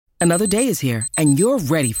Another day is here, and you're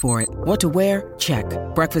ready for it. What to wear? Check.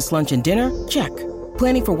 Breakfast, lunch, and dinner? Check.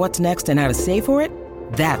 Planning for what's next and how to save for it?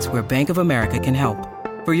 That's where Bank of America can help.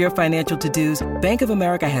 For your financial to-dos, Bank of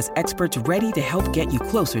America has experts ready to help get you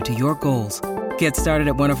closer to your goals. Get started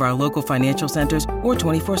at one of our local financial centers or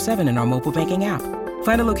 24/7 in our mobile banking app.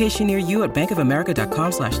 Find a location near you at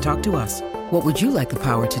bankofamerica.com/talktous. What would you like the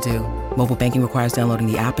power to do? Mobile banking requires downloading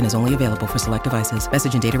the app and is only available for select devices.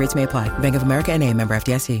 Message and data rates may apply. Bank of America N.A., member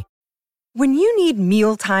FDIC. When you need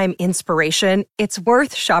mealtime inspiration, it's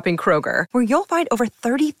worth shopping Kroger, where you'll find over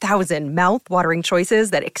 30,000 mouth-watering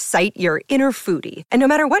choices that excite your inner foodie. And no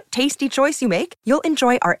matter what tasty choice you make, you'll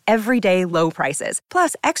enjoy our everyday low prices,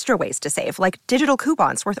 plus extra ways to save, like digital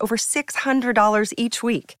coupons worth over $600 each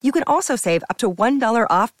week. You can also save up to $1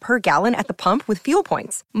 off per gallon at the pump with fuel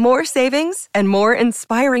points. More savings and more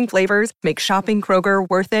inspiring flavors make shopping Kroger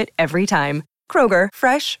worth it every time. Kroger,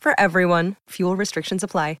 fresh for everyone. Fuel restrictions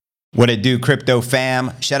apply. What it do, crypto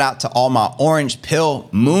fam? Shout out to all my orange pill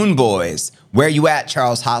moon boys. Where you at,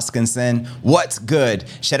 Charles Hoskinson? What's good?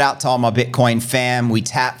 Shout out to all my Bitcoin fam. We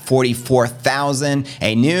tapped 44,000,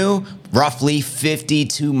 a new roughly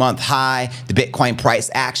 52-month high. The Bitcoin price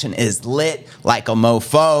action is lit like a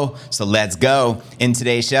mofo, so let's go. In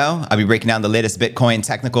today's show, I'll be breaking down the latest Bitcoin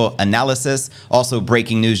technical analysis. Also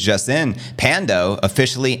breaking news just in, Pando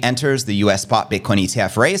officially enters the US spot Bitcoin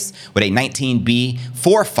ETF race with a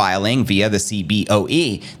 19B4 filing via the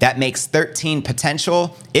CBOE. That makes 13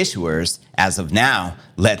 potential issuers as of now.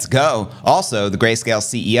 Let's go. Also, the Grayscale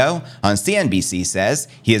CEO on CNBC says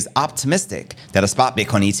he is optimistic that a spot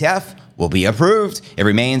Bitcoin ETF will be approved. It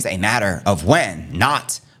remains a matter of when,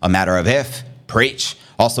 not a matter of if. Preach.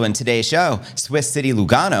 Also in today's show, Swiss city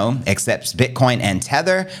Lugano accepts Bitcoin and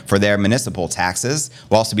Tether for their municipal taxes.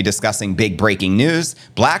 We'll also be discussing big breaking news.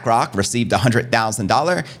 BlackRock received a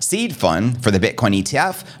 $100,000 seed fund for the Bitcoin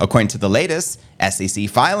ETF, according to the latest SEC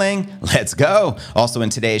filing. Let's go. Also in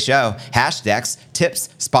today's show, Hashdex tips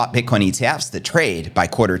spot Bitcoin ETFs to trade by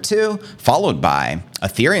Q2, followed by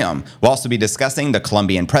Ethereum. We'll also be discussing the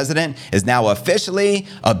Colombian president is now officially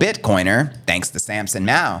a Bitcoiner, thanks to Samson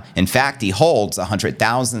Mao. In fact, he holds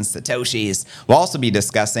 100,000 Satoshis. We'll also be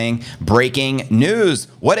discussing breaking news.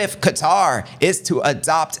 What if Qatar is to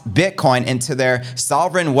adopt Bitcoin into their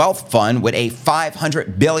sovereign wealth fund with a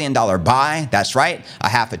 $500 billion buy? That's right, a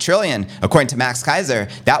 $500 billion. According to Max Kaiser,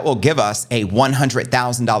 that will give us a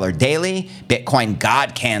 $100,000 daily Bitcoin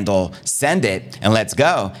God candle. Send it and let's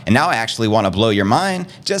go. And now I actually want to blow your mind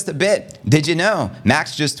just a bit. Did you know?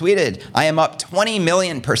 Max just tweeted, I am up 20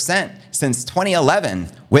 million% since 2011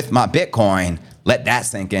 with my Bitcoin. Let that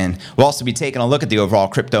sink in. We'll also be taking a look at the overall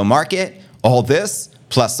crypto market. All this,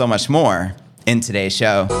 plus so much more in today's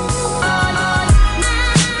show.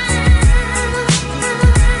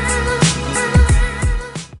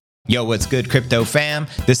 Yo, what's good, crypto fam?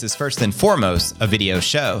 This is first and foremost a video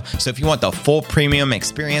show. So if you want the full premium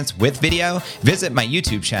experience with video, visit my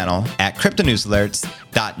YouTube channel at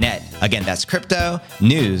cryptonewsalerts.net. Again, that's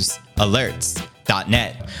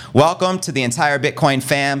cryptonewsalerts.net. Welcome to the entire Bitcoin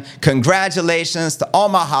fam. Congratulations to all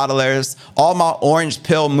my hodlers, all my orange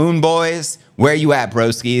pill moon boys. Where you at,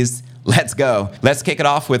 broskies? Let's go. Let's kick it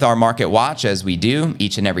off with our market watch as we do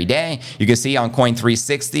each and every day. You can see on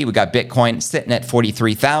Coin360, we got Bitcoin sitting at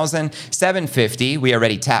 43,750. We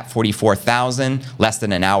already tapped 44,000 less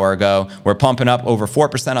than an hour ago. We're pumping up over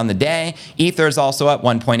 4% on the day. Ether is also up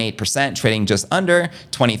 1.8%, trading just under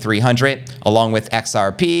 2,300, along with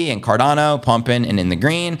XRP and Cardano pumping and in the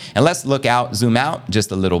green. And let's zoom out just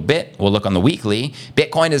a little bit. We'll look on the weekly.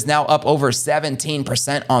 Bitcoin is now up over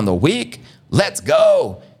 17% on the week. Let's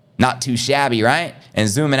go. Not too shabby, right? And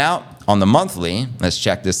zooming out on the monthly, let's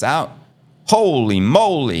check this out. Holy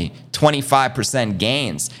moly, 25%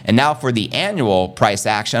 gains. And now for the annual price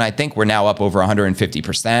action, I think we're now up over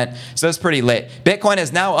 150%. So it's pretty lit. Bitcoin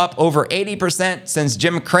is now up over 80% since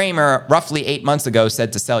Jim Cramer, roughly 8 months ago,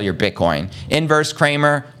 said to sell your Bitcoin. Inverse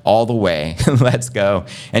Cramer all the way. Let's go.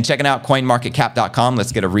 And checking out coinmarketcap.com,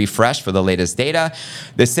 let's get a refresh for the latest data.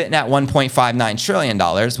 They're sitting at $1.59 trillion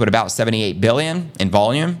with about 78 billion in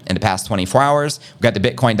volume in the past 24 hours. We've got the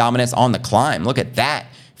Bitcoin dominance on the climb. Look at that.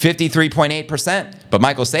 53.8%. But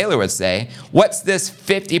Michael Saylor would say, what's this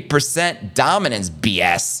 50% dominance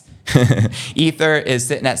BS? Ether is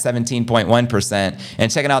sitting at 17.1%.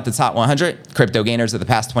 And checking out the top 100 crypto gainers of the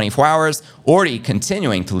past 24 hours, already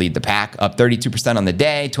continuing to lead the pack, up 32% on the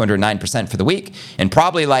day, 209% for the week, and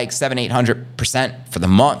probably like 700-800% for the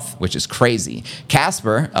month, which is crazy.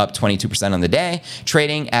 Casper up 22% on the day,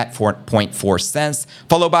 trading at 4.4 cents,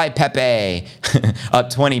 followed by Pepe up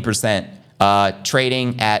 20%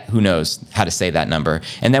 trading at who knows how to say that number.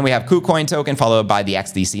 And then we have KuCoin token followed by the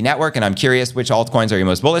XDC network. And I'm curious, which altcoins are you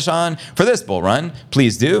most bullish on for this bull run?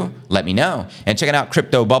 Please do let me know. And checking out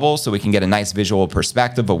Crypto Bubble so we can get a nice visual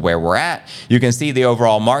perspective of where we're at. You can see the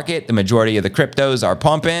overall market. The majority of the cryptos are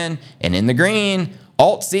pumping and in the green.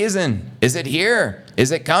 Alt season, is it here?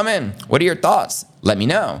 Is it coming? What are your thoughts? Let me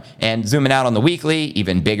know. And zooming out on the weekly,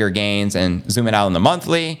 even bigger gains. And zooming out on the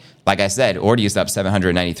monthly, like I said, Ordi's up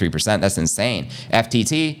 793%. That's insane.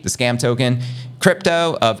 FTT, the scam token,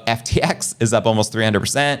 crypto of FTX is up almost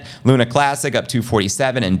 300%. Luna Classic up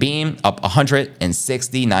 247%, and Beam up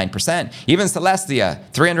 169%. Even Celestia,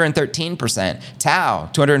 313%. Tau,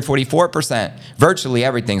 244%. Virtually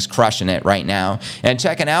everything's crushing it right now. And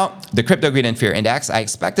checking out the Crypto Greed and Fear Index, I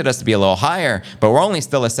expected us to be a little higher, but we're only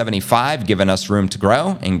still a 75, giving us room to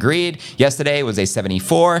grow in greed. Yesterday was a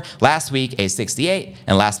 74, last week a 68,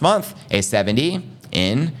 and last month a 70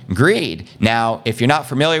 in greed. Now, if you're not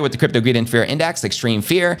familiar with the Crypto Greed and Fear Index, extreme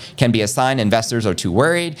fear can be a sign investors are too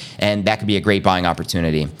worried, and that could be a great buying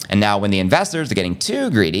opportunity. And now when the investors are getting too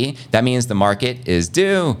greedy, that means the market is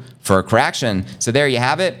due for a correction. So there you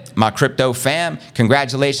have it, my crypto fam.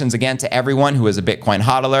 Congratulations again to everyone who is a Bitcoin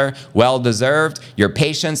hodler. Well deserved. Your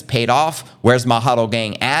patience paid off. Where's my hodl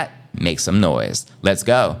gang at? Make some noise. Let's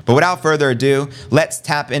go. But without further ado, let's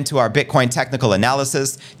tap into our Bitcoin technical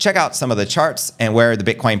analysis, check out some of the charts and where the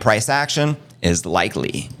Bitcoin price action is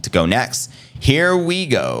likely to go next. Here we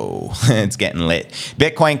go. It's getting lit.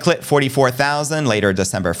 Bitcoin clipped 44,000 later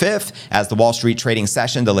December 5th as the Wall Street trading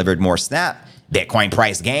session delivered more snap. Bitcoin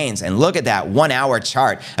price gains. And look at that 1 hour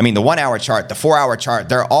chart. I mean, the 1 hour chart, the 4 hour chart,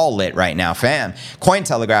 they're all lit right now, fam.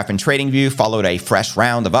 Cointelegraph and TradingView followed a fresh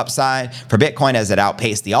round of upside for Bitcoin as it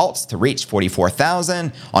outpaced the alts to reach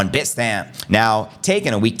 44,000 on Bitstamp. Now,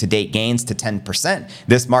 taking a week to date gains to 10%.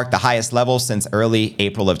 This marked the highest level since early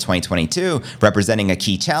April of 2022, representing a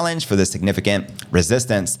key challenge for the significant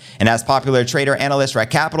resistance. And as popular trader analyst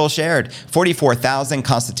Rec Capital shared, 44,000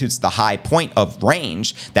 constitutes the high point of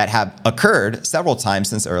range that have occurred several times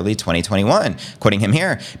since early 2021. Quoting him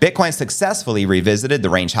here, Bitcoin successfully revisited the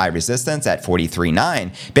range high resistance at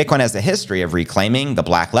 43.9. Bitcoin has a history of reclaiming the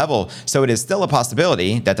black level, so it is still a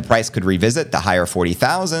possibility that the price could revisit the higher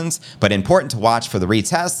 40,000s, but important to watch for the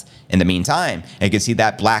retest in the meantime. And you can see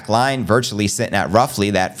that black line virtually sitting at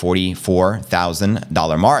roughly that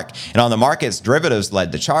 $44,000 mark. And on the markets, derivatives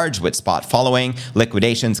led the charge with spot following.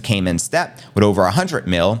 Liquidations came in step with over 100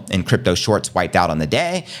 mil in crypto shorts wiped out on the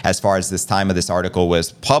day. As far as this time of this article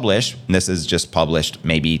was published, and this is just published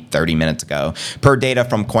maybe 30 minutes ago, per data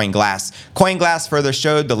from CoinGlass. CoinGlass further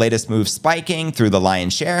showed the latest move spiking through the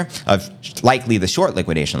lion's share of likely the short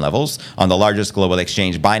liquidation levels on the largest global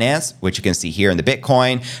exchange, Binance, which you can see here in the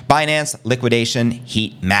Bitcoin Binance liquidation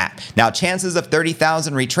heat map. Now, chances of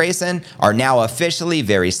 30,000 retracing are now officially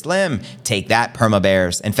very slim. Take that, perma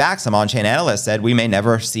bears. In fact, some on-chain analysts said we may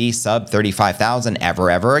never see sub 35,000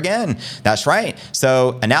 ever again. That's right.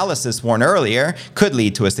 So analysis warned earlier could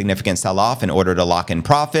lead to a significant sell-off in order to lock in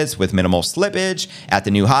profits with minimal slippage at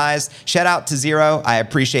the new highs. Shout out to Zero. I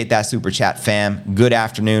appreciate that super chat, fam. Good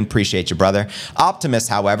afternoon. Appreciate you, brother. Optimus,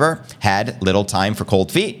 however, had little time for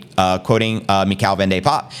cold feet. Quoting Mikhail Van de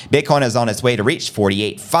Pop, Bitcoin is on its way to reach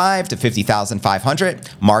 48.5 to 50,500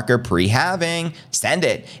 marker pre-halving. Send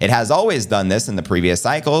it. It has always done this in the previous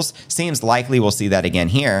cycles. Seems likely we'll see that again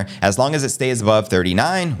here as long as it stays above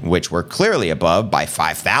 39, which we're clearly above by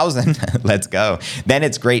 5,000. Let's go. Then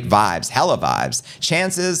it's great vibes, hella vibes.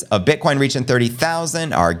 Chances of Bitcoin reaching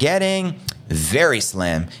 30,000 are getting very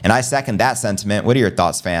slim. And I second that sentiment. What are your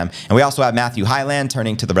thoughts, fam? And we also have Matthew Highland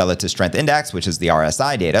turning to the Relative Strength Index, which is the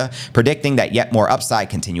RSI data, predicting that yet more upside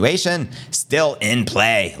continuation still in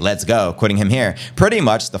play. Let's go. Quoting him here, pretty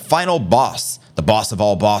much the final boss. The boss of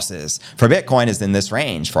all bosses for Bitcoin is in this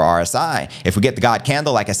range for RSI. If we get the God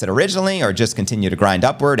candle, like I said originally, or just continue to grind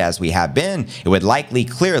upward as we have been, it would likely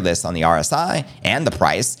clear this on the RSI and the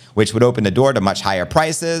price, which would open the door to much higher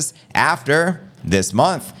prices after this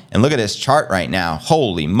month. And look at this chart right now.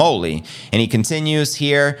 Holy moly. And he continues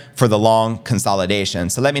here for the long consolidation.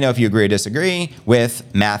 So let me know if you agree or disagree with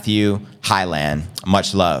Matthew Highland.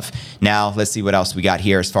 Much love. Now, let's see what else we got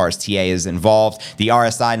here as far as TA is involved. The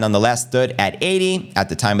RSI nonetheless stood at 80 at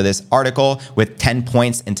the time of this article with 10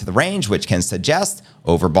 points into the range, which can suggest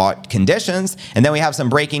overbought conditions. And then we have some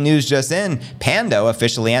breaking news just in. Pando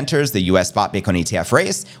officially enters the US spot Bitcoin ETF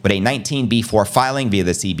race with a 19B4 filing via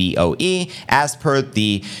the CBOE. As per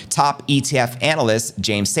the top ETF analyst,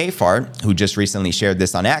 James Seyfarth, who just recently shared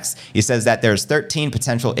this on X, he says that there's 13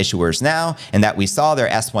 potential issuers now and that we saw their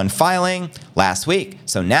S1 filing last week.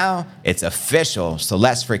 So now It's official, so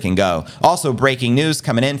let's freaking go. Also, breaking news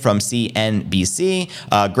coming in from CNBC.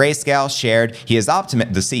 Grayscale shared he is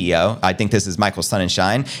optimistic. The CEO, I think this is Michael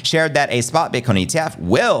Sonnenschein, shared that a spot Bitcoin ETF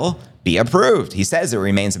will be approved. He says it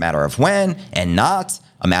remains a matter of when and not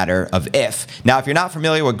a matter of if. Now, if you're not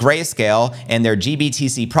familiar with Grayscale and their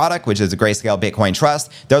GBTC product, which is the Grayscale Bitcoin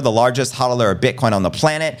Trust, they're the largest hodler of Bitcoin on the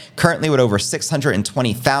planet, currently with over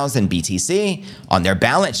 620,000 BTC on their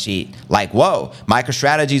balance sheet. Like, whoa,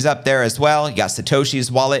 MicroStrategy's up there as well. You got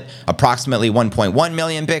Satoshi's wallet, approximately 1.1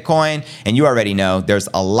 million Bitcoin. And you already know there's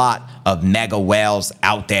a lot of mega whales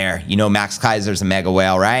out there. You know Max Kaiser's a mega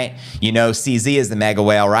whale, right? You know CZ is the mega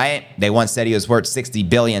whale, right? They once said he was worth $60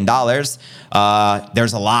 billion. There's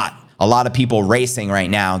a lot of people racing right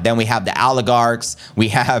now. Then we have the oligarchs. We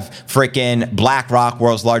have freaking BlackRock,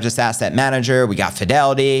 world's largest asset manager. We got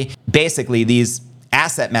Fidelity. Basically, these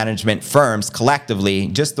asset management firms collectively,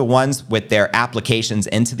 just the ones with their applications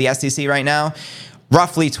into the SEC right now,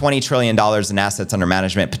 roughly $20 trillion in assets under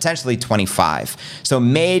management, potentially 25. So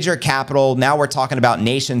major capital. Now we're talking about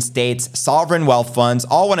nation states, sovereign wealth funds,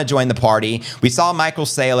 all want to join the party. We saw Michael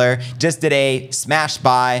Saylor just did a smash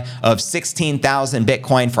buy of 16,000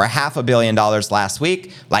 Bitcoin for $500 million last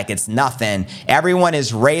week. Like it's nothing. Everyone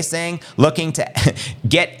is racing, looking to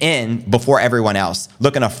get in before everyone else,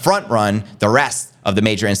 looking to front run the rest of the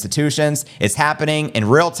major institutions. It's happening in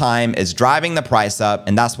real time, it's driving the price up,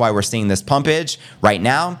 and that's why we're seeing this pumpage right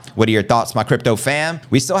now. What are your thoughts, my crypto fam?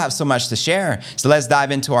 We still have so much to share. So let's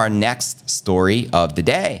dive into our next story of the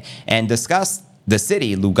day and discuss the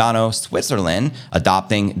city, Lugano, Switzerland,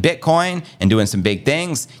 adopting Bitcoin and doing some big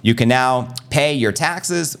things. You can now pay your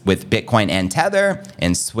taxes with Bitcoin and Tether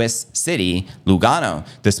in Swiss city, Lugano.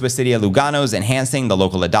 The Swiss city of Lugano is enhancing the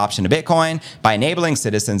local adoption of Bitcoin by enabling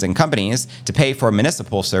citizens and companies to pay for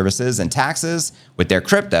municipal services and taxes with their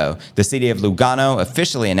crypto. The city of Lugano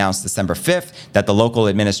officially announced December 5th that the local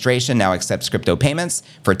administration now accepts crypto payments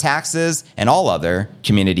for taxes and all other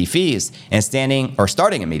community fees. And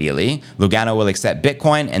starting immediately, Lugano will accept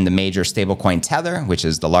Bitcoin and the major stablecoin Tether, which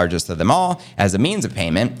is the largest of them all, as a means of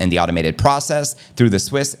payment in the automated process through the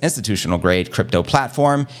Swiss institutional-grade crypto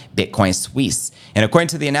platform, Bitcoin Suisse. And according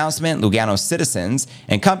to the announcement, Lugano citizens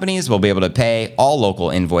and companies will be able to pay all local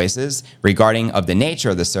invoices regarding of the nature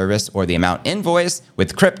of the service or the amount invoiced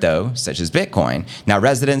with crypto, such as Bitcoin. Now,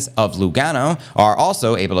 residents of Lugano are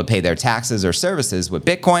also able to pay their taxes or services with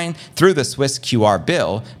Bitcoin through the Swiss QR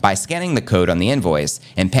bill by scanning the code on the invoice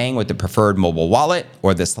and paying with the preferred mobile wallet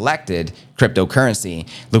or the selected cryptocurrency.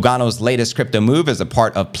 Lugano's latest crypto move is a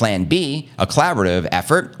part of Plan B, a collaborative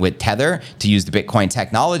effort with Tether to use the Bitcoin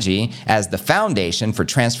technology as the foundation for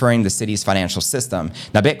transferring the city's financial system.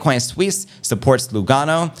 Now, Bitcoin Suisse supports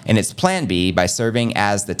Lugano in its Plan B by serving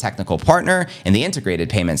as the technical partner in the integrated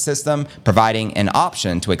payment system, providing an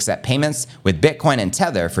option to accept payments with Bitcoin and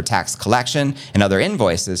Tether for tax collection and other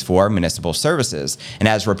invoices for municipal services. And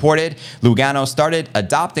as reported, Lugano started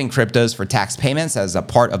adopting cryptos for tax payments as a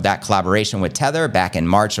part of that collaboration with Tether back in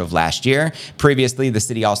March of last year. Previously, the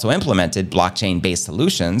city also implemented blockchain-based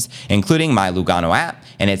solutions, including My Lugano app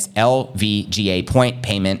and its LVGA point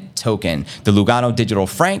payment token, the Lugano digital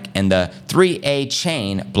franc, and the 3A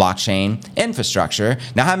chain blockchain infrastructure.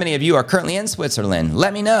 Now, how many of you are currently in Switzerland?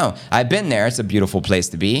 Let me know. I've been there. It's a beautiful place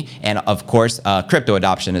to be. And of course, crypto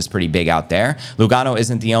adoption is pretty big out there. Lugano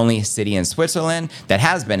isn't the only city in Switzerland that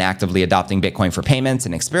has been actively adopting Bitcoin for payments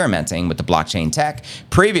and experimenting with the blockchain tech.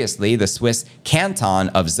 Previously, the Swiss canton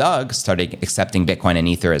of Zug started accepting Bitcoin and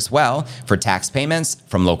Ether as well for tax payments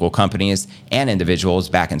from local companies and individuals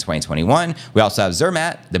back in 2021. We also have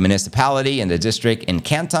Zermatt, the municipality and the district in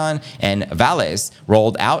Canton and Valais,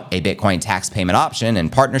 rolled out a Bitcoin tax payment option in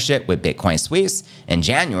partnership with Bitcoin Suisse in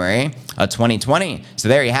January of 2020. So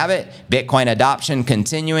there you have it. Bitcoin adoption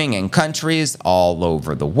continuing in countries all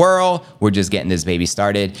over the world. We're just getting this baby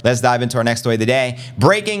started. Let's dive into our next story of the day.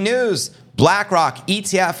 Breaking news. BlackRock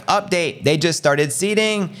ETF update. They just started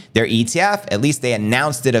seeding their ETF. At least they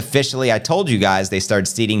announced it officially. I told you guys they started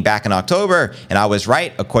seeding back in October, and I was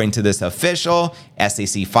right according to this official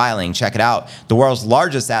SEC filing. Check it out. The world's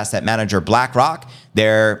largest asset manager, BlackRock,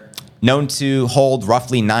 they're known to hold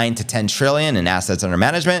roughly 9 to 10 trillion in assets under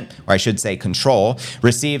management, or I should say control,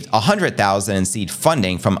 received 100,000 in seed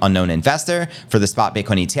funding from unknown investor for the spot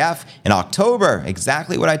Bitcoin ETF in October.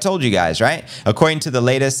 Exactly what I told you guys, right? According to the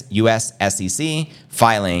latest US SEC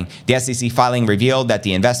filing, the SEC filing revealed that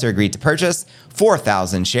the investor agreed to purchase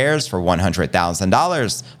 4,000 shares for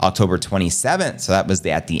 $100,000 October 27th. So that was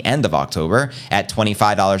at the end of October at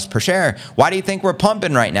 $25 per share. Why do you think we're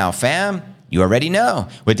pumping right now, fam? You already know.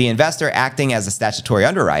 With the investor acting as a statutory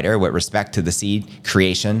underwriter with respect to the seed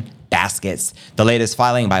creation baskets. The latest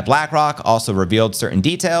filing by BlackRock also revealed certain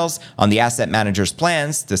details on the asset manager's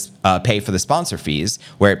plans to pay for the sponsor fees,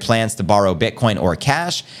 where it plans to borrow Bitcoin or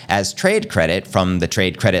cash as trade credit from the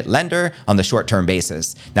trade credit lender on the short-term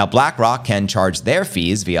basis. Now, BlackRock can charge their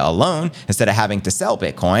fees via a loan instead of having to sell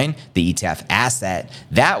Bitcoin, the ETF asset.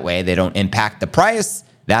 That way, they don't impact the price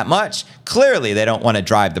that much. Clearly, they don't want to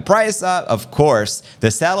drive the price up. Of course,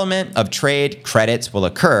 the settlement of trade credits will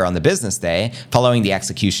occur on the business day following the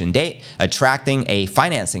execution date, attracting a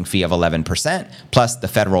financing fee of 11% plus the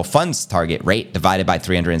federal funds target rate divided by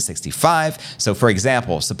 365. So, for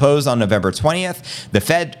example, suppose on November 20th, the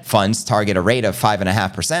Fed funds target a rate of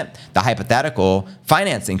 5.5%. The hypothetical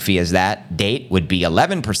financing fee as that date would be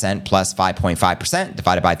 11% plus 5.5%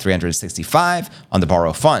 divided by 365 on the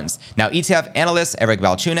borrow funds. Now, ETF analyst Eric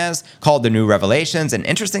Balchunas called the new revelations an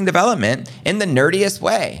interesting development in the nerdiest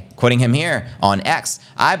way. Quoting him here on X,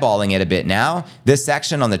 eyeballing it a bit now, this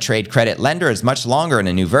section on the trade credit lender is much longer in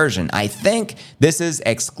a new version. I think this is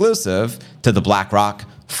exclusive to the BlackRock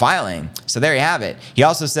filing. So there you have it. He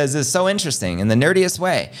also says this is so interesting in the nerdiest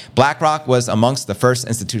way. BlackRock was amongst the first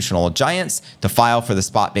institutional giants to file for the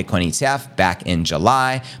spot Bitcoin ETF back in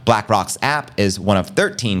July. BlackRock's app is one of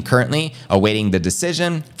 13 currently awaiting the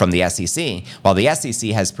decision from the SEC, while the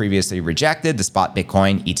SEC has previously rejected the spot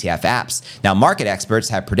Bitcoin ETF apps. Now, market experts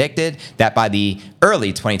have predicted that by the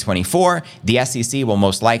early 2024, the SEC will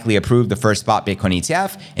most likely approve the first spot Bitcoin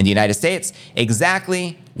ETF in the United States,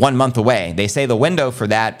 exactly 1 month away. They say the window for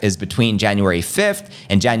that is between January 5th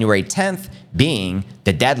and January 10th being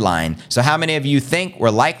the deadline. So how many of you think we're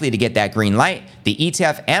likely to get that green light? The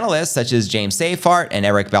ETF analysts such as James Seyfarth and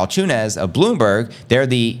Eric Balchunas of Bloomberg, they're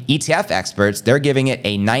the ETF experts. They're giving it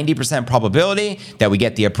a 90% probability that we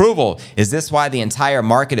get the approval. Is this why the entire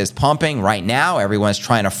market is pumping right now? Everyone's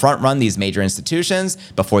trying to front run these major institutions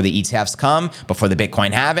before the ETFs come, before the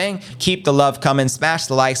Bitcoin halving. Keep the love coming. Smash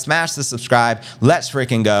the like, smash the subscribe. Let's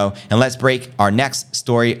freaking go. And let's break our next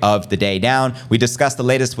story of the day down. We discussed the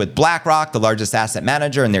latest with BlackRock, the largest asset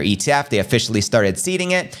manager, and their ETF. They officially started seeding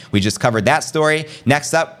it. We just covered that story.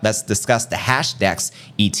 Next up, let's discuss the Hashdex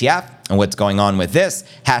ETF and what's going on with this.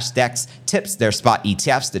 Hashdex tips their spot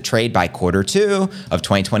ETFs to trade by Q2 of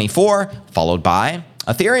 2024, followed by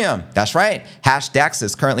Ethereum. That's right. Hashdex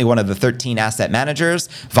is currently one of the 13 asset managers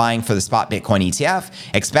vying for the spot Bitcoin ETF.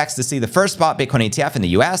 Expects to see the first spot Bitcoin ETF in the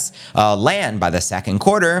US land by the second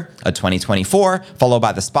quarter of 2024, followed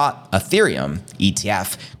by the spot Ethereum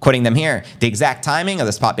ETF. Quoting them here, the exact timing of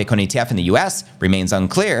the spot Bitcoin ETF in the US remains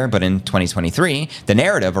unclear, but in 2023, the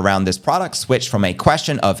narrative around this product switched from a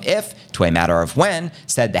question of if to a matter of when,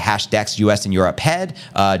 said the Hashdex US and Europe head,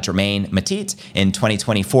 Jermaine Mattit, in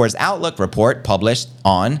 2024's Outlook report published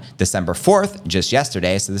on December 4th, just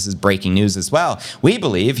yesterday. So this is breaking news as well. We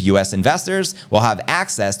believe US investors will have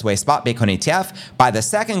access to a spot Bitcoin ETF by the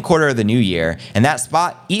second quarter of the new year, and that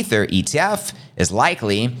spot Ether ETF is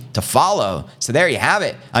likely to follow. So there you have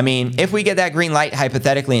it. I mean, if we get that green light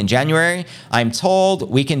hypothetically in January, I'm told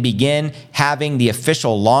we can begin having the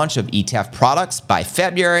official launch of ETF products by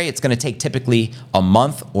February. It's going to take typically a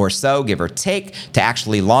month or so, give or take, to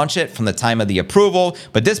actually launch it from the time of the approval.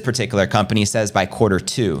 But this particular company says by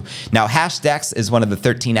Q2. Now, Hashdex is one of the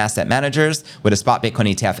 13 asset managers with a spot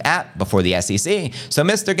Bitcoin ETF app before the SEC. So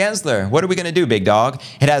Mr. Gensler, what are we going to do, big dog?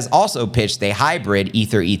 It has also pitched a hybrid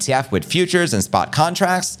Ether ETF with futures and spot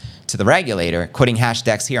contracts to the regulator, quoting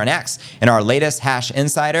Hashdex here on X. In our latest Hash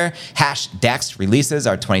Insider, Hashdex releases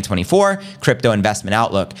our 2024 crypto investment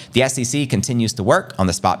outlook. The SEC continues to work on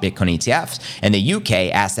the spot Bitcoin ETFs, and the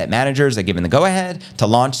UK asset managers are given the go-ahead to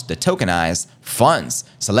launch the tokenized funds.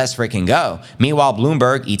 So let's freaking go. Meanwhile,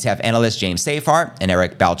 Bloomberg ETF analyst James Seyfarth and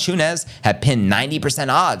Eric Balchunas have pinned 90%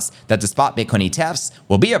 odds that the spot Bitcoin ETFs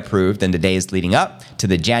will be approved in the days leading up to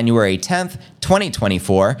the January 10th,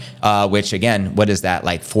 2024, which again, what is that,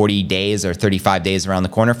 like 40 days or 35 days around the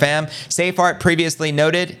corner, fam? Seyfarth previously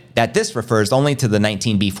noted that this refers only to the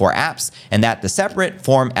 19B4 apps and that the separate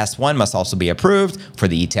Form S1 must also be approved for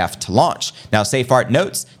the ETF to launch. Now, Seyfarth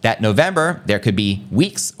notes that November, there could be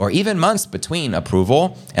weeks or even months between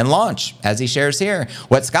approval and launch. As he shares here,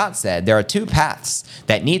 what Scott said, there are two paths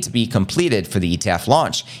that need to be completed for the ETF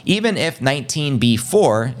launch. Even if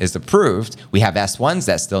 19B4 is approved, we have S1s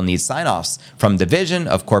that still need sign-offs from Division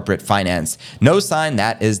of Corporate Finance. No sign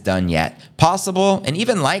that is done yet. Possible and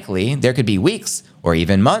even likely there could be weeks or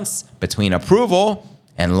even months between approval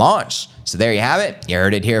and launch. So there you have it. You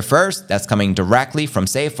heard it here first. That's coming directly from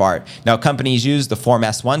Safeart. Now, companies use the Form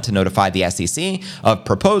S-1 to notify the SEC of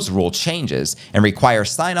proposed rule changes and require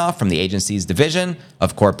sign-off from the agency's Division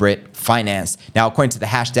of Corporate Finance. Now, according to the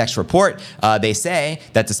Hashdex report, they say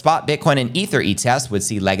that the spot Bitcoin and Ether ETFs would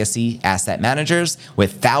see legacy asset managers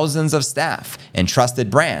with thousands of staff and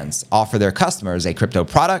trusted brands offer their customers a crypto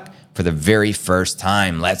product for the very first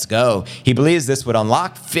time. Let's go. He believes this would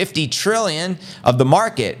unlock 50 trillion of the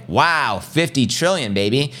market. Wow, 50 trillion,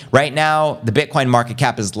 baby. Right now, the Bitcoin market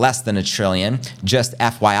cap is less than $1 trillion, just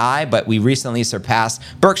FYI, but we recently surpassed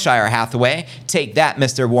Berkshire Hathaway. Take that,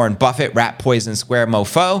 Mr. Warren Buffett, rat poison square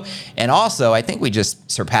mofo. And also, I think we just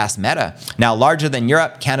surpassed Meta. Now, larger than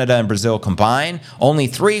Europe, Canada, and Brazil combined, only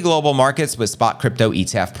 3 global markets with spot crypto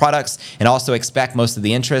ETF products, and also expect most of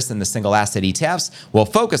the interest in the single asset ETFs will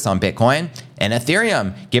focus on Bitcoin and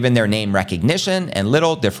Ethereum, given their name recognition and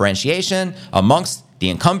little differentiation amongst the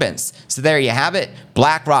incumbents. So there you have it.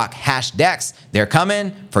 BlackRock, Hashdex, they're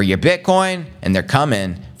coming for your Bitcoin and they're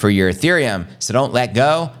coming for your Ethereum. So don't let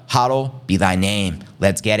go. HODL be thy name.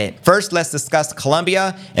 Let's get it. First, let's discuss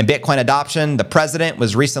Colombia and Bitcoin adoption. The president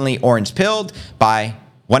was recently orange-pilled by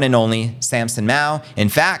one and only Samson Mow. In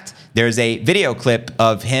fact, there's a video clip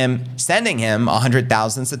of him sending him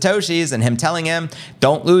 100,000 Satoshis and him telling him,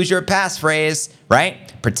 don't lose your passphrase, right?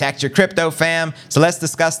 Protect your crypto, fam. So let's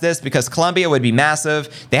discuss this because Colombia would be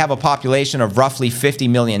massive. They have a population of roughly 50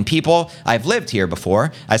 million people. I've lived here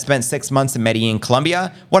before. I spent 6 months in Medellin,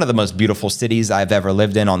 Colombia, one of the most beautiful cities I've ever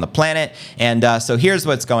lived in on the planet. And so here's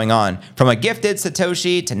what's going on. From a gifted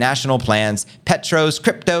Satoshi to national plans, Petro's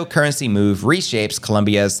cryptocurrency move reshapes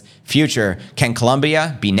Colombia's future. Can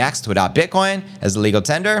Colombia be next to adopt Bitcoin as a legal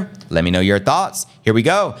tender? Let me know your thoughts. Here we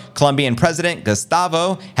go. Colombian President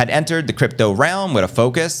Gustavo had entered the crypto realm with a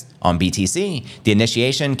focus on BTC. The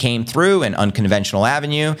initiation came through an unconventional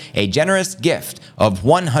avenue, a generous gift of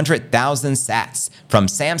 100,000 sats from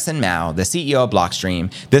Samson Mow, the CEO of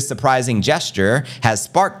Blockstream. This surprising gesture has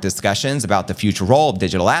sparked discussions about the future role of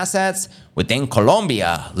digital assets within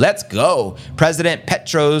Colombia. Let's go. President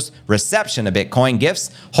Petro's reception of Bitcoin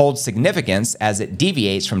gifts holds significance as it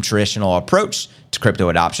deviates from traditional approach to crypto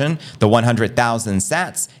adoption. The 100,000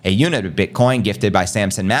 sats, a unit of Bitcoin gifted by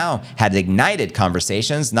Samson Mow, had ignited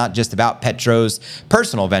conversations not just about Petro's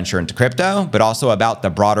personal venture into crypto, but also about the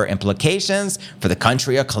broader implications for the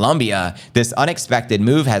country of Colombia. This unexpected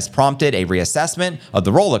move has prompted a reassessment of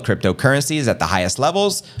the role of cryptocurrencies at the highest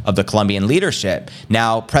levels of the Colombian leadership.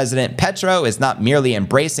 Now, President Petro is not merely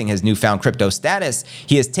embracing his newfound crypto status,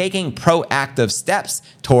 he is taking proactive steps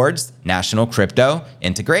towards national crypto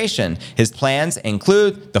integration. His plans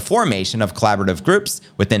include the formation of collaborative groups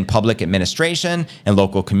within public administration and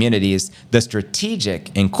local communities. The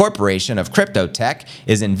strategic incorporation of crypto tech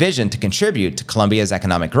is envisioned to contribute to Colombia's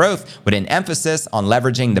economic growth with an emphasis on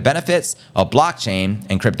leveraging the benefits of blockchain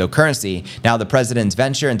and cryptocurrency. Now, the president's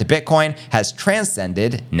venture into Bitcoin has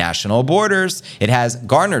transcended national borders. It has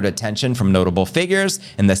garnered attention from notable figures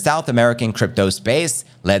in the South American crypto space.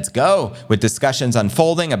 Let's go. With discussions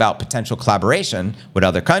unfolding about potential collaboration with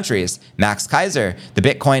other countries. Max Kaiser, the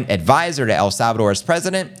Bitcoin advisor to El Salvador's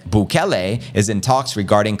president, Bukele, is in talks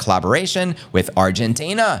regarding collaboration with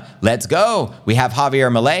Argentina. Let's go. We have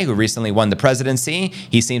Javier Milei, who recently won the presidency.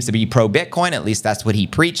 He seems to be pro-Bitcoin, at least that's what he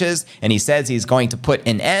preaches, and he says he's going to put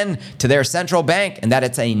an end to their central bank and that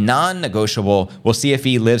it's a non-negotiable. We'll see if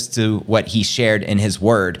he lives to what he shared in his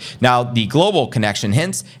word. Now, the global connection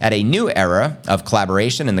hints at a new era of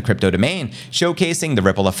collaboration in the crypto domain, showcasing the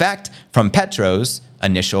ripple effect from Petro's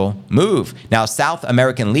initial move. Now, South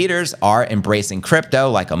American leaders are embracing crypto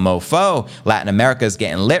like a mofo. Latin America is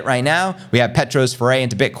getting lit right now. We have Petro's foray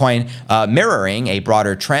into Bitcoin mirroring a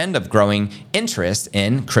broader trend of growing interest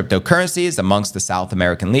in cryptocurrencies amongst the South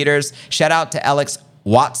American leaders. Shout out to Alex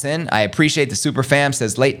Watson, I appreciate the super fam,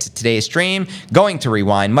 says late to today's stream. Going to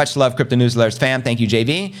rewind. Much love, Crypto Newsletters fam. Thank you,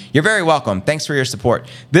 JV. You're very welcome. Thanks for your support.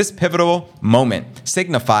 This pivotal moment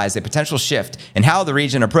signifies a potential shift in how the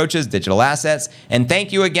region approaches digital assets. And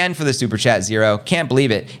thank you again for the super chat, Zero. Can't believe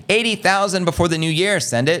it. 80,000 before the new year.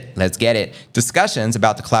 Send it. Let's get it. Discussions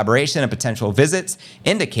about the collaboration and potential visits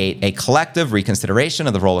indicate a collective reconsideration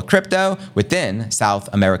of the role of crypto within South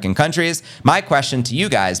American countries. My question to you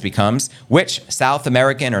guys becomes, which South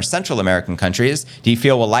American or Central American countries do you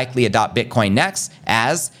feel will likely adopt Bitcoin next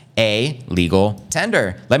as a legal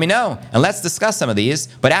tender? Let me know, and let's discuss some of these.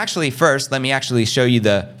 But actually, first, let me actually show you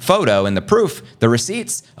the photo and the proof, the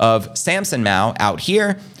receipts of Samson Mow out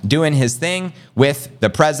here doing his thing with the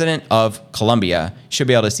president of Colombia. Should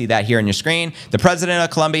be able to see that here on your screen. The president of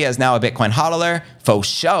Colombia is now a Bitcoin hodler. For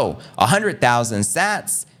show, 100,000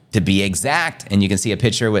 sats. to be exact. And you can see a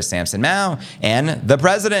picture with Samson Mao and the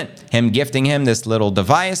president, him gifting him this little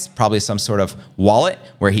device, probably some sort of wallet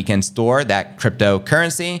where he can store that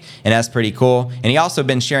cryptocurrency. And that's pretty cool. And he also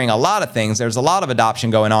been sharing a lot of things. There's a lot of adoption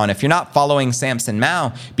going on. If you're not following Samson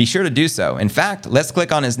Mao, be sure to do so. In fact, let's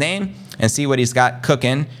click on his name and see what he's got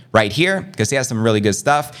cooking right here, because he has some really good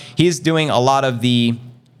stuff. He's doing a lot of the,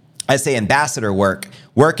 I say, ambassador work,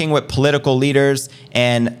 working with political leaders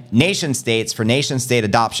and nation states for nation state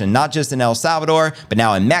adoption, not just in El Salvador, but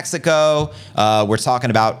now in Mexico. We're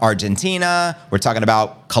talking about Argentina. We're talking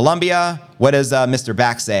about Colombia. What does Mr.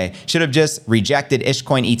 Back say? Should have just rejected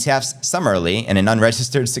Ishcoin ETFs summarily in an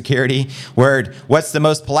unregistered security. Word, what's the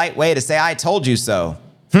most polite way to say I told you so?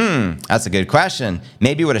 That's a good question.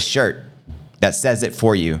 Maybe with a shirt that says it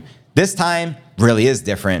for you. This time really is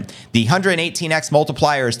different. The 118x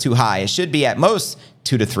multiplier is too high. It should be at most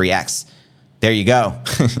 2 to 3x. There you go.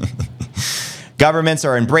 Governments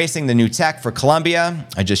are embracing the new tech for Colombia.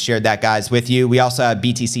 I just shared that, guys, with you. We also have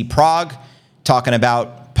BTC Prague talking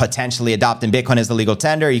about potentially adopting Bitcoin as the legal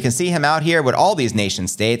tender. You can see him out here with all these nation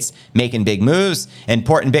states making big moves.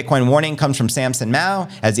 Important Bitcoin warning comes from Samson Mao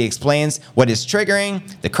as he explains what is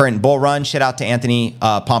triggering the current bull run. Shout out to Anthony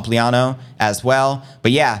Pompliano as well.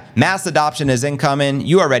 But yeah, mass adoption is incoming.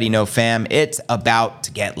 You already know, fam. It's about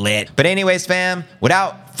to get lit. But anyways, fam,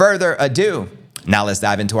 without further ado, now let's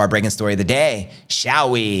dive into our breaking story of the day, shall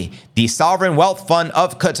we? The Sovereign Wealth Fund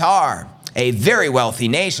of Qatar, a very wealthy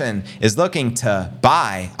nation, is looking to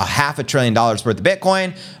buy $500 billion worth of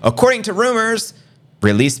Bitcoin, according to rumors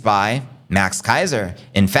released by Max Keiser.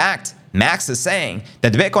 In fact, Max is saying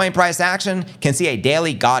that the Bitcoin price action can see a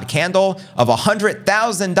daily God candle of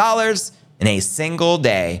 $100,000 in a single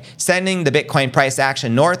day, sending the Bitcoin price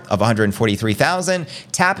action north of 143,000,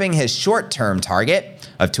 tapping his short-term target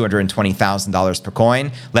of $220,000 per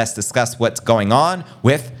coin. Let's discuss what's going on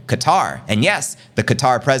with Qatar. And yes, the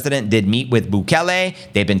Qatar president did meet with Bukele.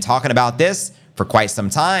 They've been talking about this for quite some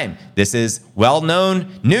time. This is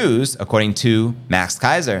well-known news, according to Max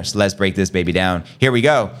Keiser. So let's break this baby down. Here we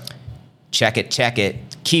go. Check it, check it.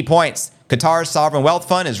 Key points. Qatar's Sovereign Wealth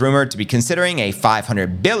Fund is rumored to be considering a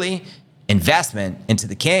 $500 billion investment into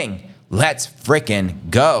the king. Let's frickin'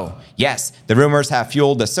 go. Yes, the rumors have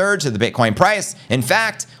fueled the surge of the Bitcoin price. In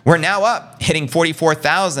fact, we're now up, hitting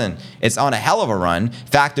 44,000. It's on a hell of a run.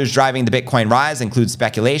 Factors driving the Bitcoin rise include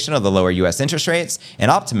speculation of the lower US interest rates and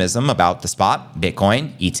optimism about the spot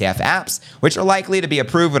Bitcoin ETF apps, which are likely to be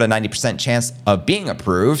approved with a 90% chance of being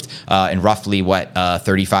approved in roughly,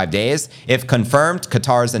 35 days. If confirmed,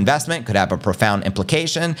 Qatar's investment could have a profound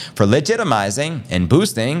implication for legitimizing and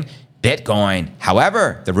boosting Bitcoin.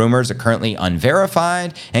 However, the rumors are currently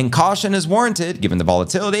unverified and caution is warranted given the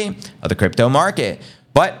volatility of the crypto market.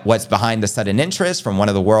 But what's behind the sudden interest from one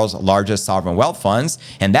of the world's largest sovereign wealth funds,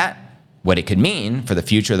 and what it could mean for the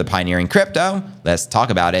future of the pioneering crypto? Let's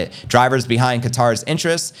talk about it. Drivers behind Qatar's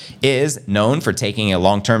interest is known for taking a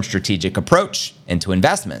long-term strategic approach into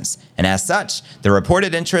investments. And as such, the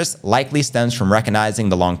reported interest likely stems from recognizing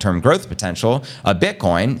the long-term growth potential of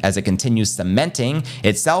Bitcoin as it continues cementing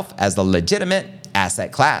itself as the legitimate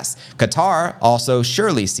asset class. Qatar also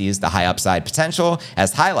surely sees the high upside potential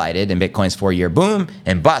as highlighted in Bitcoin's 4-year boom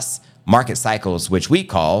and bust market cycles, which we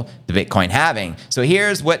call the Bitcoin halving. So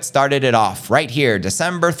here's what started it off right here,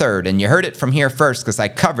 December 3rd. And you heard it from here first because I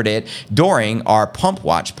covered it during our Pump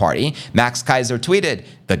Watch party. Max Keiser tweeted,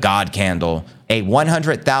 the God candle, a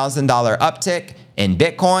 $100,000 uptick in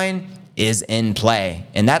Bitcoin is in play.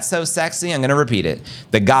 And that's so sexy, I'm going to repeat it.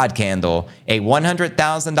 The God candle, a $100,000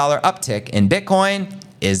 uptick in Bitcoin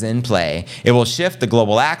is in play. It will shift the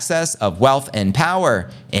global access of wealth and power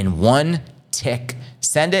in one tick.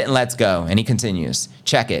 Send it and let's go. And he continues.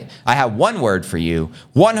 Check it. I have one word for you.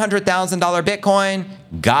 $100,000 Bitcoin,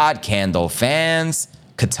 God candle fans,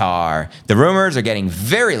 Qatar. The rumors are getting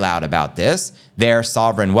very loud about this. Their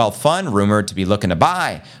sovereign wealth fund rumored to be looking to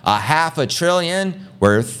buy $500 billion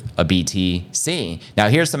worth of BTC. Now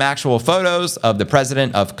here's some actual photos of the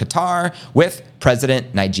president of Qatar with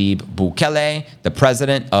President Nayib Bukele, the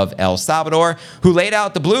president of El Salvador, who laid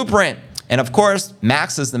out the blueprint. And of course,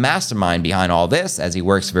 Max is the mastermind behind all this as he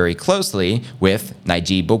works very closely with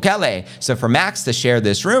Nayib Bukele. So for Max to share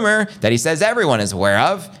this rumor that he says everyone is aware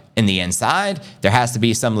of in the inside, there has to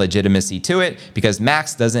be some legitimacy to it because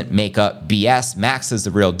Max doesn't make up BS. Max is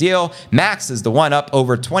the real deal. Max is the one up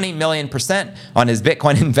over 20 million% on his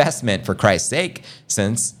Bitcoin investment, for Christ's sake,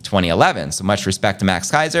 since 2011. So much respect to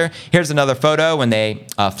Max Keiser. Here's another photo when they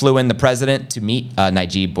flew in the president to meet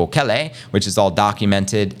Nayib Bukele, which is all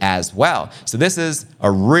documented as well. So this is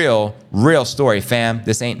a real story, fam.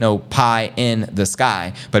 This ain't no pie in the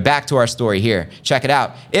sky. But back to our story here. Check it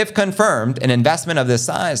out. If confirmed, an investment of this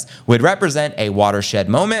size would represent a watershed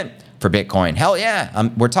moment for Bitcoin. Hell yeah.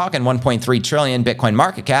 We're talking 1.3 trillion Bitcoin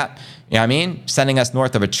market cap. You know what I mean? Sending us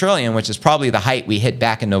north of $1 trillion, which is probably the height we hit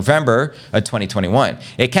back in November of 2021.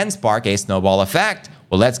 It can spark a snowball effect.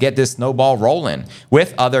 Well, let's get this snowball rolling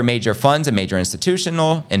with other major funds and major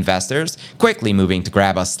institutional investors quickly moving to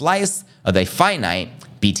grab a slice of the finite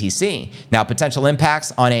BTC. Now, potential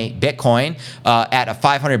impacts on a Bitcoin at a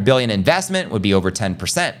 500 billion investment would be over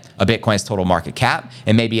 10% of Bitcoin's total market cap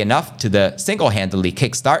and may be enough to single-handedly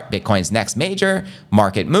kickstart Bitcoin's next major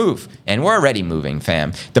market move. And we're already moving,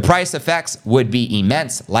 fam. The price effects would be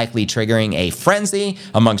immense, likely triggering a frenzy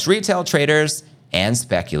amongst retail traders and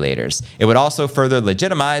speculators. It would also further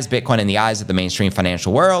legitimize Bitcoin in the eyes of the mainstream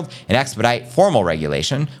financial world and expedite formal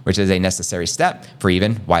regulation, which is a necessary step for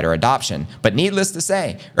even wider adoption. But needless to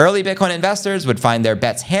say, early Bitcoin investors would find their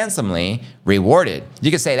bets handsomely rewarded.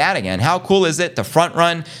 You could say that again. How cool is it to front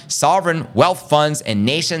run sovereign wealth funds and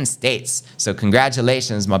nation states? So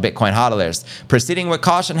congratulations, my Bitcoin hodlers. Proceeding with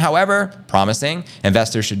caution, however, promising.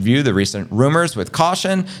 Investors should view the recent rumors with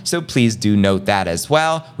caution, so please do note that as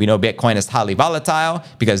well. We know Bitcoin is highly volatile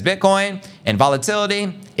because Bitcoin and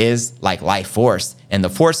volatility is like life force, and the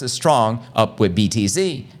force is strong up with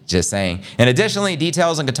BTC. Just saying. And additionally,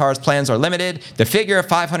 details on Qatar's plans are limited. The figure of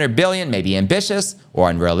 500 billion may be ambitious or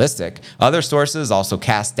unrealistic. Other sources also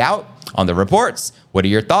cast doubt on the reports. What are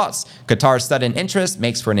your thoughts? Qatar's sudden interest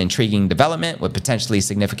makes for an intriguing development with potentially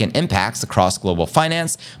significant impacts across global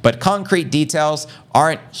finance, but concrete details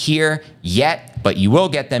aren't here yet, but you will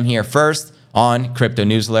get them here first on Crypto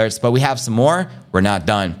News Alerts. But we have some more. We're not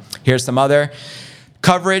done. Here's some other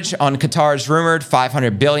coverage on Qatar's rumored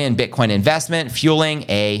 500 billion Bitcoin investment fueling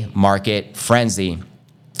a market frenzy.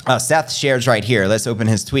 Seth shares right here. Let's open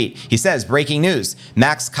his tweet. He says, breaking news.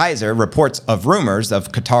 Max Keiser reports of rumors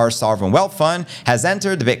of Qatar's sovereign wealth fund has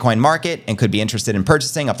entered the Bitcoin market and could be interested in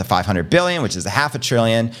purchasing up to 500 billion, which is a $500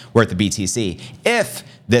 billion worth of BTC. If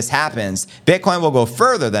this happens, Bitcoin will go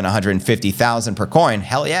further than 150,000 per coin.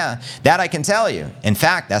 Hell yeah, that I can tell you. In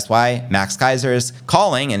fact, that's why Max Keiser is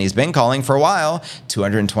calling, and he's been calling for a while,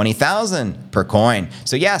 220,000 per coin.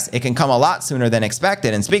 So yes, it can come a lot sooner than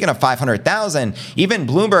expected. And speaking of 500,000, even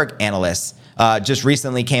Bloomberg analysts just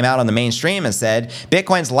recently came out on the mainstream and said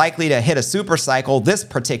Bitcoin's likely to hit a super cycle this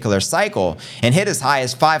particular cycle and hit as high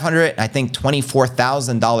as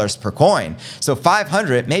 $24,000 per coin. So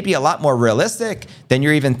 500 may be a lot more realistic than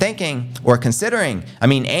you're even thinking or considering. I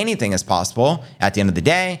mean, anything is possible at the end of the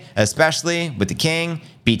day, especially with the king,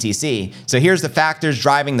 BTC. So here's the factors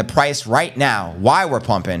driving the price right now, why we're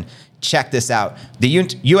pumping. Check this out. The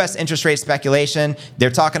U.S. interest rate speculation, they're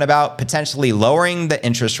talking about potentially lowering the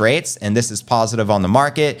interest rates, and this is positive on the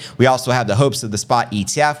market. We also have the hopes of the spot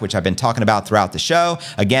ETF, which I've been talking about throughout the show.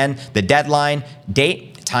 Again, the deadline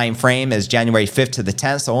date time frame is January 5th to the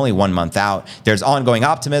 10th, so only 1 month out. There's ongoing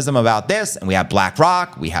optimism about this, and we have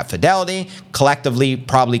BlackRock, we have Fidelity, collectively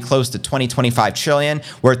probably close to 25 trillion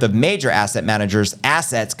worth of major asset managers'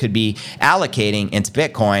 assets could be allocating into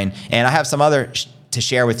Bitcoin. And I have some other to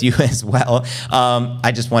share with you as well.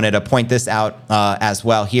 I just wanted to point this out as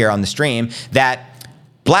well here on the stream that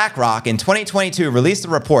BlackRock in 2022 released a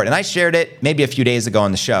report, and I shared it maybe a few days ago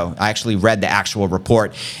on the show. I actually read the actual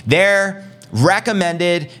report. Their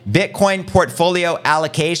recommended Bitcoin portfolio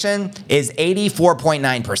allocation is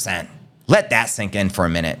 84.9%. Let that sink in for a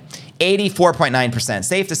minute. 84.9%.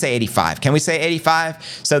 Safe to say 85. Can we say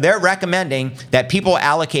 85? So they're recommending that people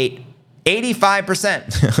allocate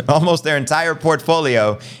 85%, almost their entire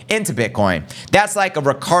portfolio, into Bitcoin. That's like a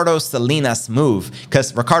Ricardo Salinas move,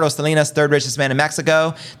 because Ricardo Salinas, third richest man in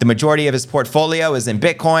Mexico, the majority of his portfolio is in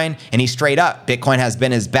Bitcoin, and he's straight up, Bitcoin has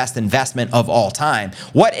been his best investment of all time.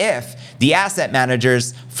 What if the asset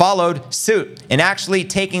managers followed suit in actually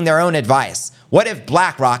taking their own advice? What if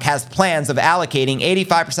BlackRock has plans of allocating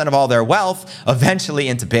 85% of all their wealth eventually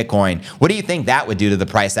into Bitcoin? What do you think that would do to the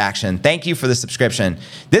price action? Thank you for the subscription.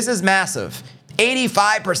 This is massive.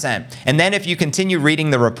 85%. And then if you continue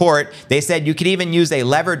reading the report, they said you could even use a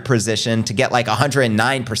levered position to get like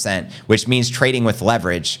 109%, which means trading with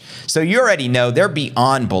leverage. So you already know they're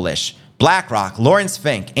beyond bullish. BlackRock, Lawrence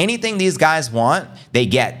Fink, anything these guys want, they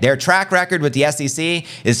get. Their track record with the SEC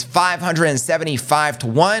is 575 to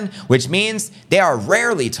 1, which means they are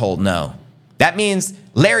rarely told no. That means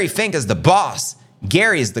Larry Fink is the boss.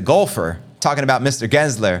 Gary is the golfer. Talking about Mr.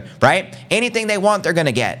 Gensler, right? Anything they want, they're going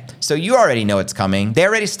to get. So you already know it's coming. They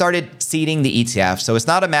already started seeding the ETF. So it's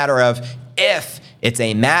not a matter of if, it's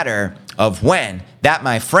a matter of when. That,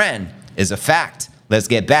 my friend, is a fact. Let's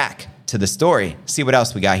get back to the story. See what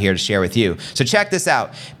else we got here to share with you. So check this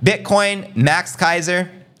out. Bitcoiner Max Keiser,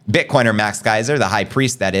 the high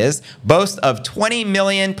priest that is, boasts of 20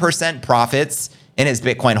 million % profits in his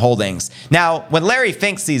Bitcoin holdings. Now, when Larry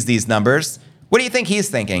Fink sees these numbers, what do you think he's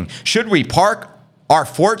thinking? Should we park our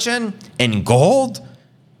fortune in gold?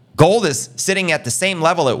 Gold is sitting at the same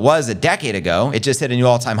level it was a decade ago. It just hit a new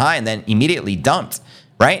all-time high and then immediately dumped,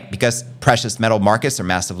 right? Because precious metal markets are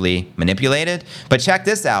massively manipulated. But check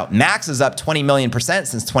this out. Max is up 20 million %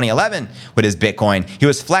 since 2011 with his Bitcoin. He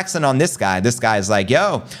was flexing on this guy. This guy's like,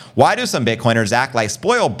 yo, why do some Bitcoiners act like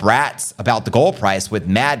spoiled brats about the gold price with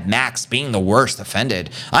Mad Max being the worst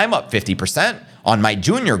offended? I'm up 50% on my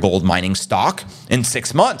junior gold mining stock in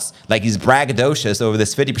 6 months. Like he's braggadocious over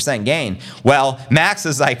this 50% gain. Well, Max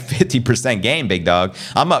is like 50% gain, big dog.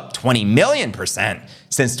 I'm up 20 million %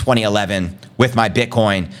 since 2011 with my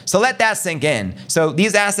Bitcoin. So let that sink in. So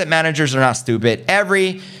these asset managers are not stupid.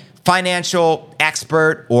 Every financial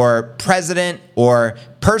expert or president or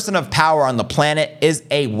person of power on the planet is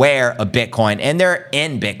aware of Bitcoin and they're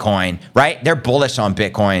in Bitcoin, right? They're bullish on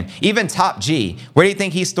Bitcoin. Even Top G, where do you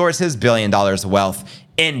think he stores his $1 billion of wealth?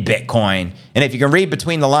 In Bitcoin. And if you can read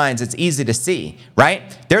between the lines, it's easy to see,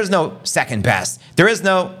 right? There's no second best. There is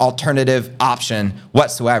no alternative option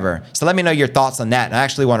whatsoever. So let me know your thoughts on that. And I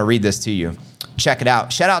actually want to read this to you. Check it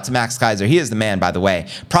out. Shout out to Max Keiser. He is the man, by the way.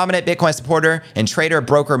 Prominent Bitcoin supporter and trader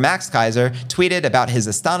broker Max Keiser tweeted about his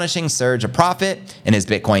astonishing surge of profit in his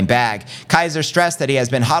Bitcoin bag. Keiser stressed that he has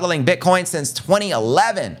been hodling Bitcoin since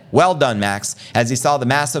 2011. Well done, Max, as he saw the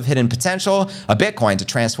massive hidden potential of Bitcoin to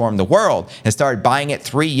transform the world and started buying it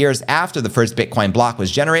 3 years after the first Bitcoin block was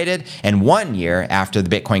generated and 1 year after the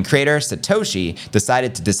Bitcoin creator, Satoshi,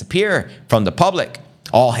 decided to disappear from the public.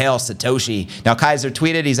 All hail Satoshi. Now, Keiser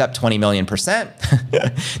tweeted he's up 20 million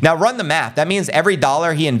 %. Now, run the math. That means every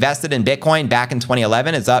dollar he invested in Bitcoin back in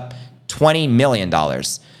 2011 is up $20 million.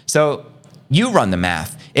 So you run the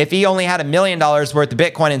math. If he only had $1 million worth of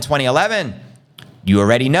Bitcoin in 2011, you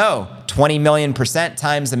already know 20 million %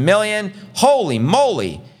 times a million. Holy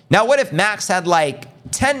moly. Now, what if Max had like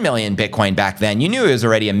 10 million Bitcoin back then? You knew he was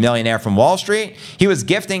already a millionaire from Wall Street. He was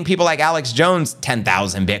gifting people like Alex Jones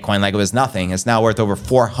 10,000 Bitcoin like it was nothing. It's now worth over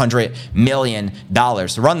 $400 million.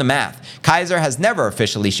 So run the math. Keiser has never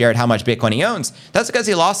officially shared how much Bitcoin he owns. That's because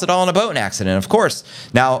he lost it all in a boating accident, of course.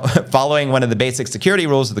 Now, following one of the basic security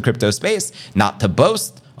rules of the crypto space, not to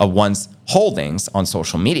boast of one's holdings on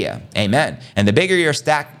social media. Amen. And the bigger your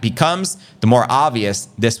stack becomes, the more obvious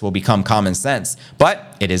this will become common sense.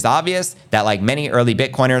 But it is obvious that like many early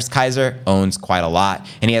Bitcoiners, Keiser owns quite a lot.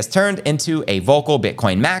 And he has turned into a vocal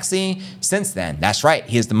Bitcoin maxi since then. That's right.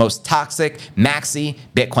 He is the most toxic maxi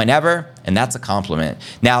Bitcoin ever. And that's a compliment.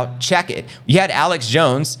 Now, check it. You had Alex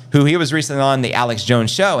Jones, who he was recently on the Alex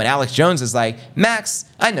Jones show. And Alex Jones is like, Max,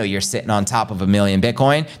 I know you're sitting on top of 1 million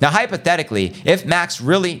Bitcoin. Now, hypothetically, if Max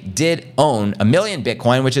really did own 1 million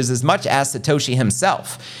Bitcoin, which is as much as Satoshi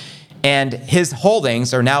himself, and his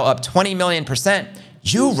holdings are now up 20 million %,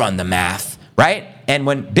 you run the math, right? And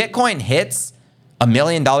when Bitcoin hits $1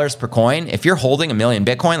 million per coin, if you're holding 1 million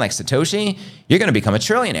Bitcoin like Satoshi, you're going to become a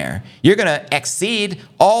trillionaire. You're going to exceed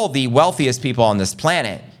all the wealthiest people on this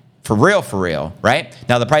planet. For real, right?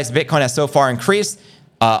 Now, the price of Bitcoin has so far increased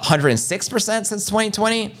 106% since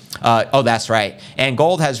 2020. Oh, that's right. And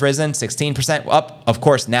gold has risen 16% up, of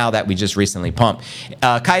course, now that we just recently pumped.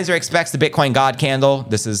 Keiser expects the Bitcoin God candle.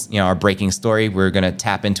 This is, our breaking story we're going to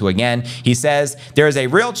tap into again. He says there is a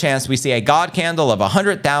real chance we see a God candle of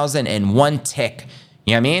 100,000 in one tick.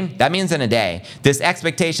 You know what I mean? That means in a day. This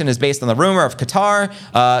expectation is based on the rumor of Qatar,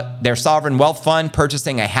 their sovereign wealth fund,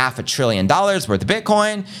 purchasing $500 billion worth of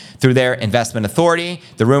Bitcoin through their investment authority.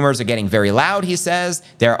 The rumors are getting very loud, he says.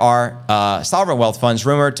 There are sovereign wealth funds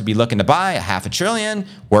rumored to be looking to buy $500 billion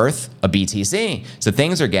worth of BTC. So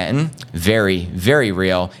things are getting very, very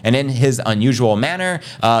real. And in his unusual manner,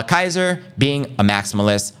 Keiser, being a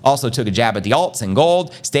maximalist, also took a jab at the alts and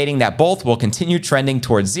gold, stating that both will continue trending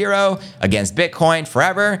towards zero against Bitcoin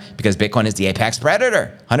forever because Bitcoin is the apex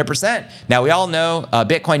predator, 100%. Now, we all know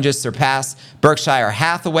Bitcoin just surpassed Berkshire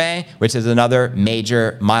Hathaway, which is another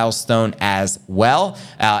major milestone as well,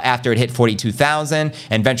 after it hit 42,000.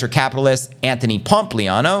 And venture capitalist Anthony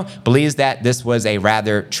Pompliano believes that this was a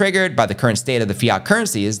rather triggered by the current state of the fiat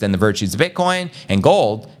currencies than the virtues of Bitcoin and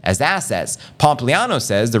gold as assets. Pompliano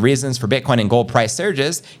says the reasons for Bitcoin and gold price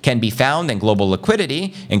surges can be found in global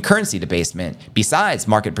liquidity and currency debasement. Besides,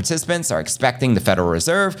 market participants are expecting the Federal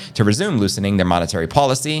Reserve to resume loosening their monetary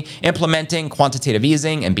policy, implementing quantitative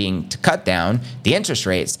easing, and being to cut down the interest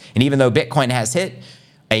rates. And even though Bitcoin has hit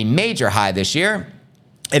a major high this year,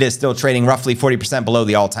 it is still trading roughly 40% below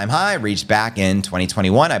the all-time high reached back in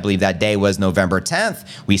 2021. I believe that day was November 10th.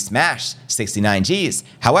 We smashed 69 Gs.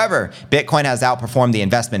 However, Bitcoin has outperformed the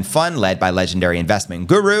investment fund led by legendary investment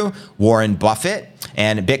guru Warren Buffett,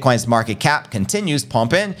 and Bitcoin's market cap continues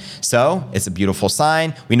pumping. So it's a beautiful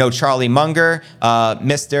sign. We know Charlie Munger,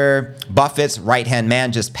 Mr. Buffett's right-hand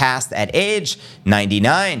man, just passed at age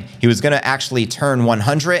 99. He was going to actually turn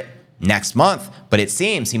 100 next month, but it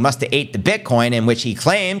seems he must have ate the Bitcoin in which he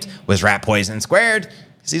claimed was rat poison squared,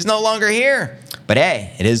 because he's no longer here. But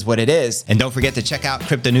hey, it is what it is. And don't forget to check out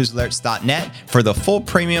cryptonewsalerts.net for the full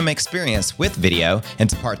premium experience with video and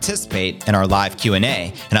to participate in our live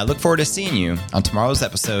Q&A. And I look forward to seeing you on tomorrow's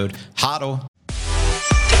episode. Hodl.